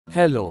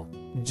Hello,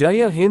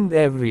 Jaya Hind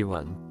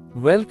everyone.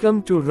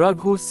 Welcome to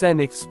Raghu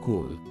Sainik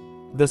School.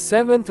 The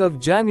 7th of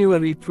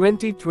January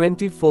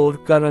 2024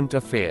 Current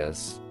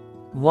Affairs.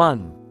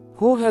 1.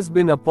 Who has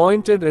been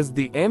appointed as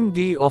the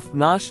MD of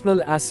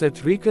National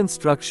Asset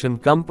Reconstruction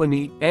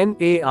Company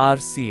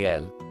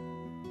NARCL?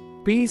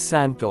 P.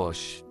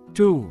 Santosh.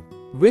 2.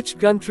 Which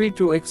country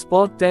to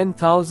export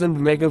 10,000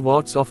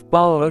 megawatts of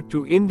power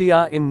to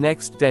India in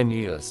next 10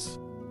 years?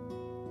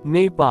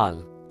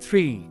 Nepal.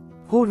 3.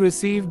 Who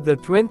received the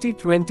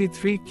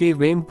 2023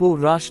 Kevempu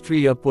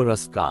Rashtriya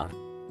Puraskar?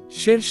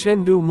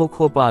 Shirshendu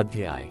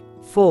Mukhopadhyay.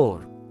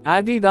 4.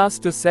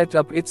 Adidas to set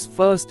up its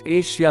first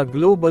Asia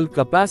Global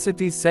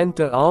Capacity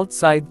Center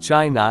outside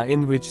China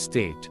in which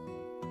state?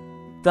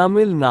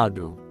 Tamil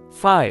Nadu.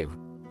 5.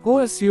 Who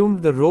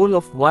assumed the role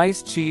of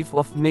Vice Chief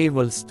of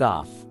Naval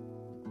Staff?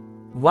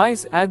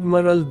 Vice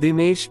Admiral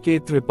Dinesh K.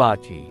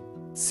 Tripathi.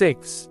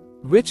 6.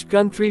 Which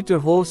country to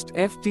host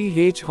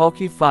FTH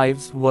Hockey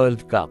 5's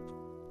World Cup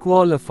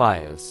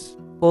qualifiers?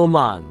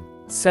 Oman.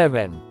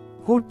 7.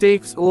 Who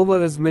takes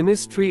over as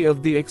Ministry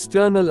of the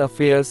External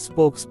Affairs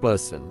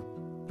spokesperson?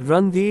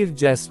 Randhir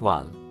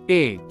Jaiswal.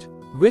 8.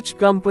 Which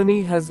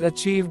company has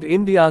achieved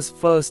India's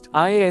first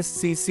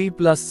ISCC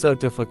Plus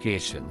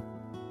certification?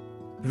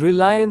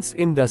 Reliance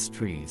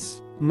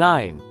Industries.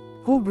 9.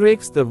 Who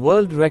breaks the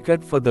world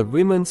record for the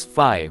women's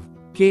 5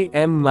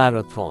 km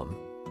marathon?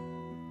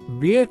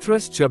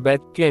 Beatrice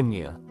Chebet,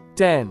 Kenya.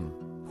 10.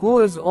 Who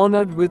is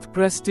honored with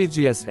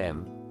prestigious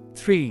M3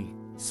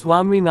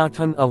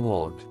 Swaminathan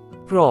Award?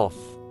 Prof.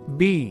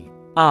 B.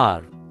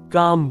 R.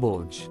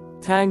 Kamboj.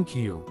 Thank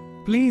you.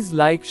 Please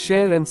like,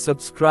 share and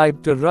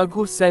subscribe to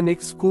Raghu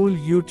Sainik School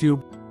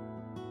YouTube.